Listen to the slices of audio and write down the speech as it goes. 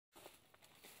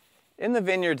In the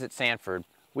vineyards at Sanford,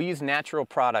 we use natural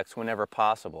products whenever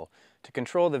possible to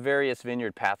control the various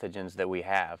vineyard pathogens that we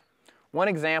have. One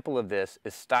example of this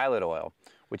is stylet oil,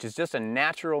 which is just a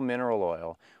natural mineral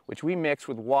oil which we mix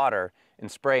with water and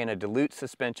spray in a dilute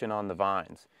suspension on the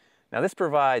vines. Now this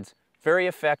provides very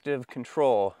effective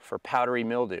control for powdery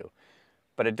mildew,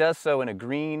 but it does so in a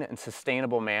green and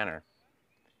sustainable manner.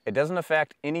 It doesn't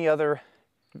affect any other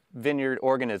vineyard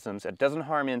organisms, it doesn't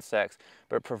harm insects,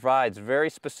 but it provides very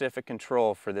specific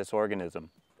control for this organism.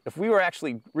 If we were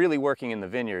actually really working in the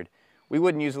vineyard, we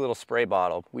wouldn't use a little spray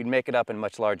bottle. We'd make it up in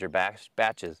much larger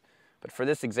batches. But for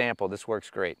this example, this works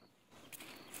great.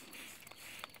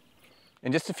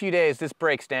 In just a few days, this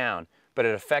breaks down, but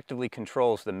it effectively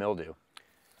controls the mildew.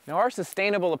 Now, our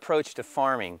sustainable approach to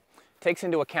farming takes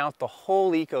into account the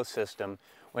whole ecosystem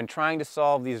when trying to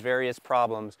solve these various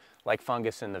problems like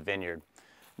fungus in the vineyard.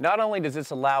 Not only does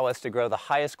this allow us to grow the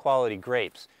highest quality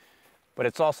grapes, but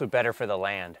it's also better for the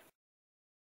land.